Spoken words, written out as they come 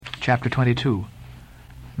Chapter 22.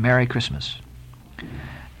 Merry Christmas.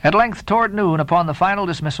 At length, toward noon, upon the final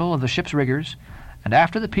dismissal of the ship's riggers, and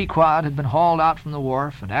after the Pequod had been hauled out from the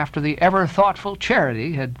wharf, and after the ever-thoughtful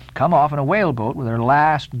Charity had come off in a whaleboat with her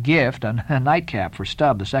last gift, a nightcap for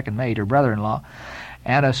Stubb, the second mate, her brother-in-law,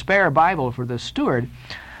 and a spare Bible for the steward,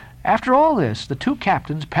 after all this, the two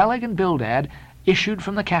captains, Peleg and Bildad, issued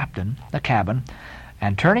from the cabin,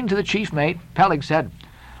 and turning to the chief mate, Peleg said,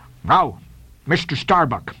 "Now, Mr.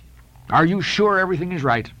 Starbuck, are you sure everything is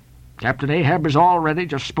right? Captain Ahab is all ready,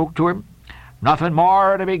 just spoke to him. Nothing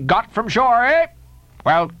more to be got from shore, eh?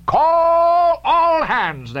 Well, call all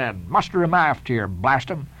hands, then. Muster 'em aft here,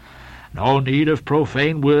 blast 'em." "No need of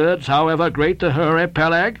profane words, however great the hurry,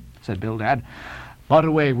 Peleg," said Bildad. "But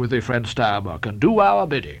away with thee, friend Starbuck, and do our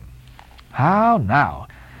bidding." How now?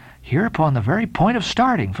 Here upon the very point of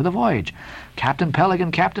starting for the voyage, Captain Peleg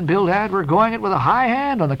and Captain Bildad were going it with a high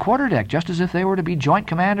hand on the quarterdeck, just as if they were to be joint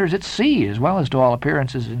commanders at sea, as well as to all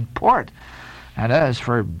appearances in port. And as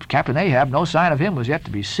for Captain Ahab, no sign of him was yet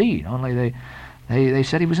to be seen, only they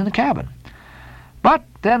said he was in the cabin. But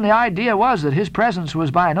then the idea was that his presence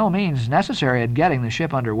was by no means necessary in getting the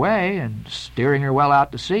ship under way and steering her well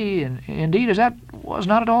out to sea, and indeed as that was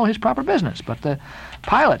not at all his proper business, but the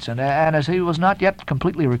pilot's, and as he was not yet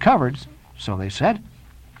completely recovered, so they said.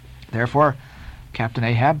 Therefore Captain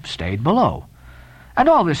Ahab stayed below. And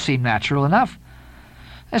all this seemed natural enough,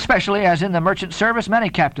 especially as in the merchant service many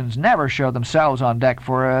captains never show themselves on deck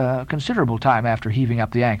for a considerable time after heaving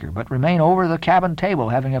up the anchor, but remain over the cabin table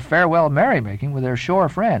having a farewell merrymaking with their shore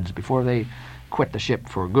friends before they quit the ship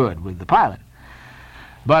for good with the pilot.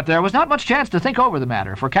 But there was not much chance to think over the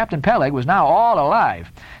matter, for Captain Peleg was now all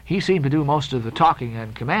alive. He seemed to do most of the talking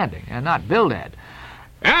and commanding, and not Bildad.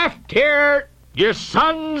 "Aft here, you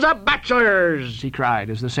sons of bachelors!" he cried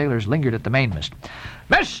as the sailors lingered at the mainmast.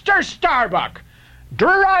 "Mr. Starbuck,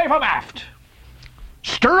 drive 'em aft!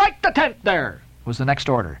 Strike the tent there!" was the next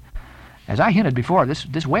order. As I hinted before,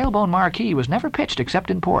 this whalebone marquee was never pitched except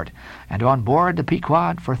in port, and on board the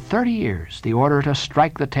Pequod for 30 years the order to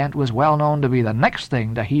strike the tent was well known to be the next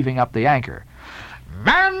thing to heaving up the anchor.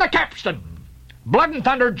 "Man the capstan! Blood and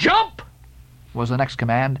thunder, jump!" was the next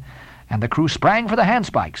command, and the crew sprang for the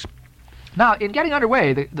handspikes. Now, in getting under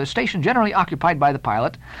way, the station generally occupied by the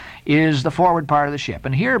pilot is the forward part of the ship,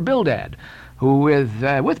 and here Bildad, who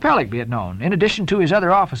with Peleg, be it known, in addition to his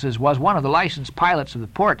other offices, was one of the licensed pilots of the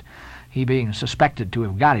port, he being suspected to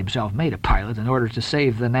have got himself made a pilot in order to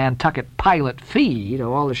save the Nantucket pilot fee to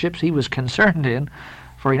all the ships he was concerned in,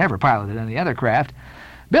 for he never piloted any other craft.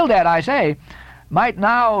 Bildad, I say, might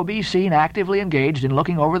now be seen actively engaged in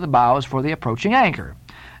looking over the bows for the approaching anchor,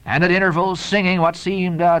 and at intervals singing what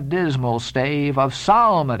seemed a dismal stave of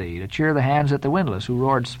psalmody to cheer the hands at the windlass, who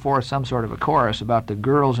roared forth some sort of a chorus about the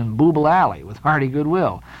girls in Booble Alley with hearty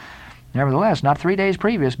goodwill. Nevertheless, not 3 days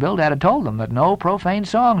previous, Bildad had told them that no profane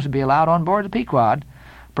songs would be allowed on board the Pequod,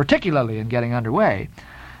 particularly in getting under way,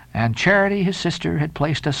 and Charity, his sister, had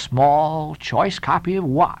placed a small, choice copy of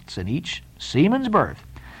Watts in each seaman's berth.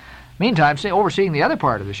 Meantime, overseeing the other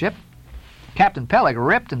part of the ship, Captain Peleg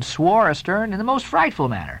ripped and swore astern in the most frightful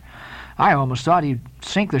manner. I almost thought he'd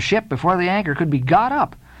sink the ship before the anchor could be got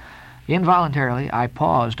up. Involuntarily, I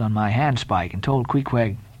paused on my handspike and told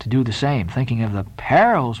Queequeg to do the same, thinking of the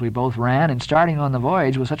perils we both ran in starting on the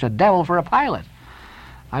voyage with such a devil for a pilot.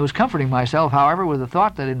 I was comforting myself, however, with the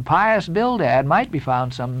thought that in pious Bildad might be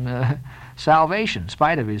found some salvation, in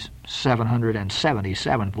spite of his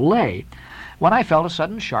 777th lay, when I felt a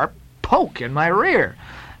sudden sharp poke in my rear,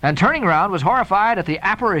 and turning round was horrified at the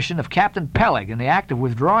apparition of Captain Peleg in the act of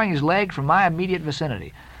withdrawing his leg from my immediate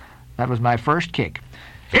vicinity. That was my first kick.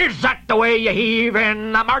 "Is that the way you heave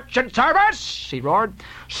in the merchant service?" he roared.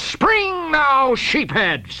 "Spring now,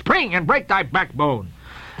 sheephead! Spring and break thy backbone!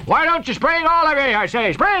 Why don't you spring, all of ye, I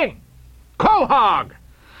say? Spring! Quahog!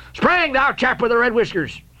 Spring, thou chap with the red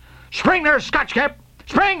whiskers! Spring there, Scotch cap!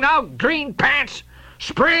 Spring, thou green pants!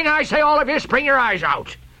 Spring, I say, all of you, spring your eyes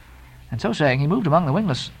out!" And so saying, he moved among the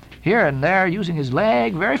windlass, here and there using his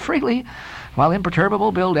leg very freely, while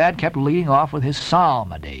imperturbable Bildad kept leading off with his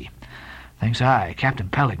psalmody. Thinks I, Captain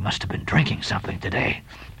Peleg must have been drinking something today.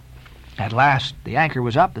 At last the anchor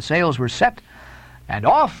was up, the sails were set, and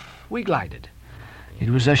off we glided. It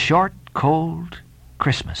was a short, cold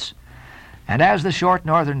Christmas, and as the short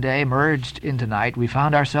northern day merged into night, we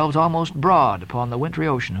found ourselves almost broad upon the wintry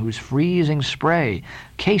ocean, whose freezing spray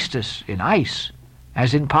cased us in ice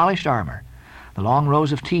as in polished armor. The long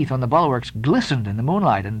rows of teeth on the bulwarks glistened in the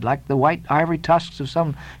moonlight, and like the white ivory tusks of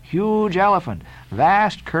some huge elephant,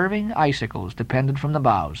 vast curving icicles depended from the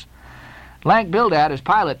bows. Lank Bildad, as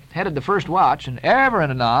pilot, headed the first watch, and ever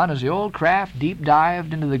and anon, as the old craft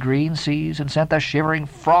deep-dived into the green seas and sent the shivering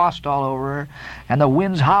frost all over her, and the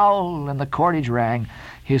winds howled and the cordage rang,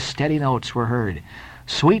 his steady notes were heard.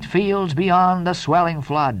 Sweet fields beyond the swelling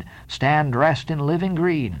flood stand dressed in living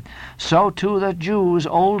green. So to the Jews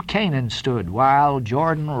old Canaan stood, while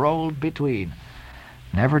Jordan rolled between.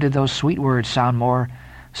 Never did those sweet words sound more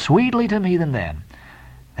sweetly to me than then.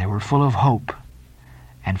 They were full of hope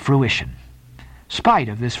and fruition. Spite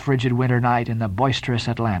of this frigid winter night in the boisterous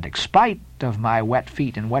Atlantic, spite of my wet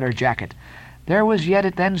feet and wetter jacket, there was yet,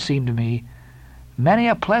 it then seemed to me, many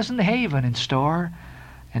a pleasant haven in store,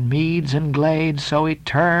 and meads and glades so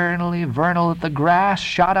eternally vernal that the grass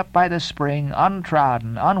shot up by the spring,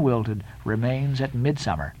 untrodden, unwilted, remains at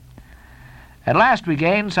midsummer. At last we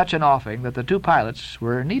gained such an offing that the two pilots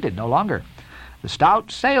were needed no longer. The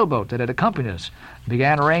stout sailboat that had accompanied us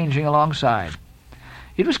began ranging alongside.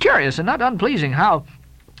 It was curious and not unpleasing how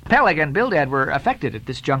Peleg and Bildad were affected at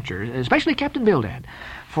this juncture, especially Captain Bildad,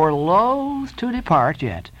 for loath to depart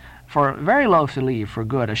yet, for very loath to leave for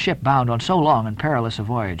good a ship bound on so long and perilous a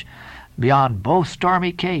voyage, beyond both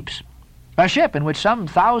stormy capes, a ship in which some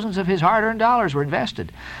thousands of his hard-earned dollars were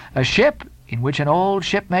invested, a ship in which an old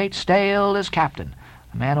shipmate staled as captain,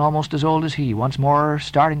 a man almost as old as he, once more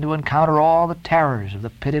starting to encounter all the terrors of the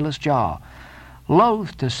pitiless jaw,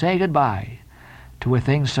 loath to say goodbye to a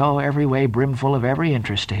thing so every way brimful of every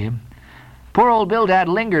interest to him. Poor old Bildad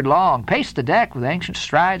lingered long, paced the deck with ancient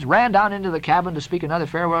strides, ran down into the cabin to speak another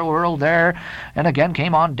farewell word there, and again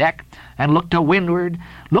came on deck, and looked to windward,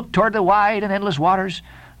 looked toward the wide and endless waters,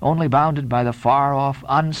 only bounded by the far-off,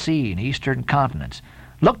 unseen eastern continents,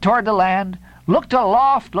 looked toward the land, looked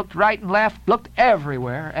aloft, looked right and left, looked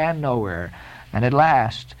everywhere and nowhere, and at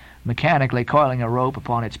last, mechanically coiling a rope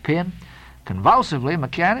upon its pin, convulsively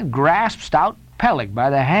grasped stout Peleg by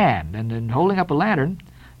the hand, and in holding up a lantern,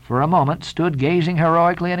 for a moment stood gazing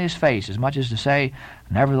heroically in his face, as much as to say,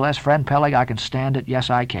 "Nevertheless, friend Peleg, I can stand it, yes,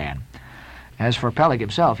 I can." As for Peleg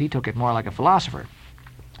himself, he took it more like a philosopher.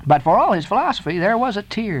 But for all his philosophy, there was a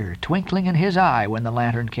tear twinkling in his eye when the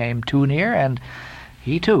lantern came too near, and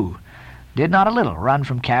he, too, did not a little run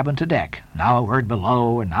from cabin to deck, now a word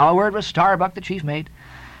below, and now a word with Starbuck, the chief mate.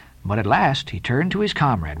 But at last he turned to his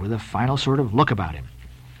comrade with a final sort of look about him.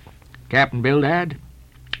 "Captain Bildad,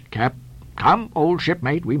 come, old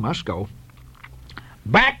shipmate, we must go.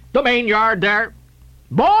 Back the main yard there.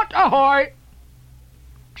 Boat ahoy!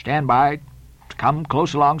 Stand by. Come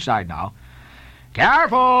close alongside now.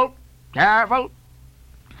 Careful, careful.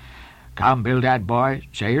 Come, Bildad, boy,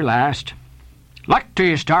 say your last. Luck to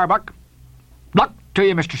you, Starbuck. Luck to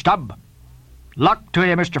you, Mr. Stubb. Luck to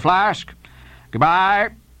you, Mr. Flask. Goodbye.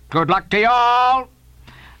 Good luck to you all.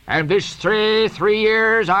 And this three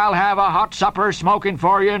years I'll have a hot supper smoking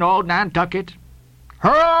for you in old Nantucket.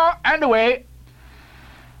 Hurrah and away."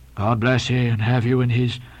 "God bless ye and have you in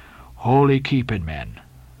his holy keeping, men,"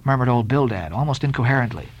 murmured old Bildad, almost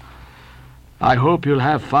incoherently. "I hope you'll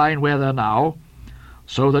have fine weather now,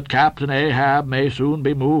 so that Captain Ahab may soon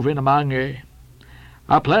be moving among ye.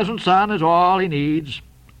 A pleasant sun is all he needs,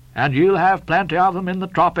 and you'll have plenty of them in the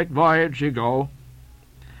tropic voyage you go.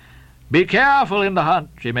 Be careful in the hunt,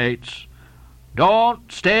 ye mates.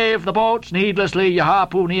 Don't stave the boats needlessly, ye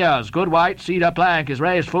harpooneers. Good white cedar plank is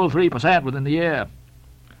raised full 3% within the year.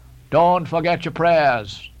 Don't forget your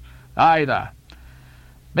prayers, either.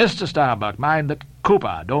 Mr. Starbuck, mind the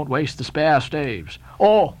cooper. Don't waste the spare staves.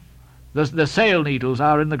 Oh, the sail needles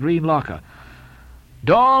are in the green locker.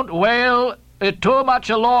 Don't whale it too much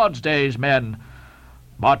a Lord's days, men.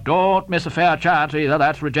 But don't miss a fair chance either.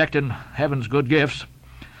 That's rejecting heaven's good gifts.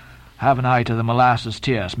 Have an eye to the molasses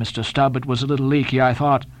tierce, Mr. Stubb. It was a little leaky, I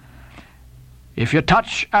thought. If you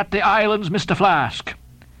touch at the islands, Mr. Flask,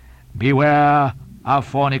 beware of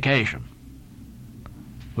fornication.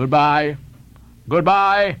 Goodbye.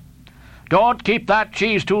 Goodbye. Don't keep that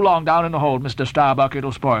cheese too long down in the hold, Mr. Starbuck.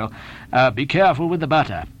 It'll spoil. Be careful with the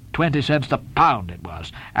butter. 20 cents the pound it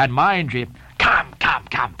was. And mind ye, come,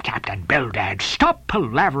 Captain Bildad, stop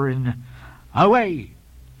palavering. Away."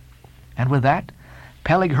 And with that,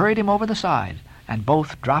 Peleg hurried him over the side, and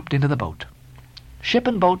both dropped into the boat. Ship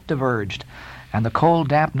and boat diverged, and the cold,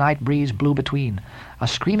 damp night breeze blew between. A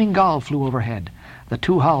screaming gull flew overhead. The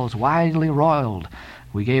two hulls widely roiled.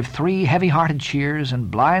 We gave 3 heavy-hearted cheers and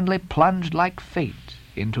blindly plunged like fate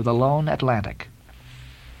into the lone Atlantic.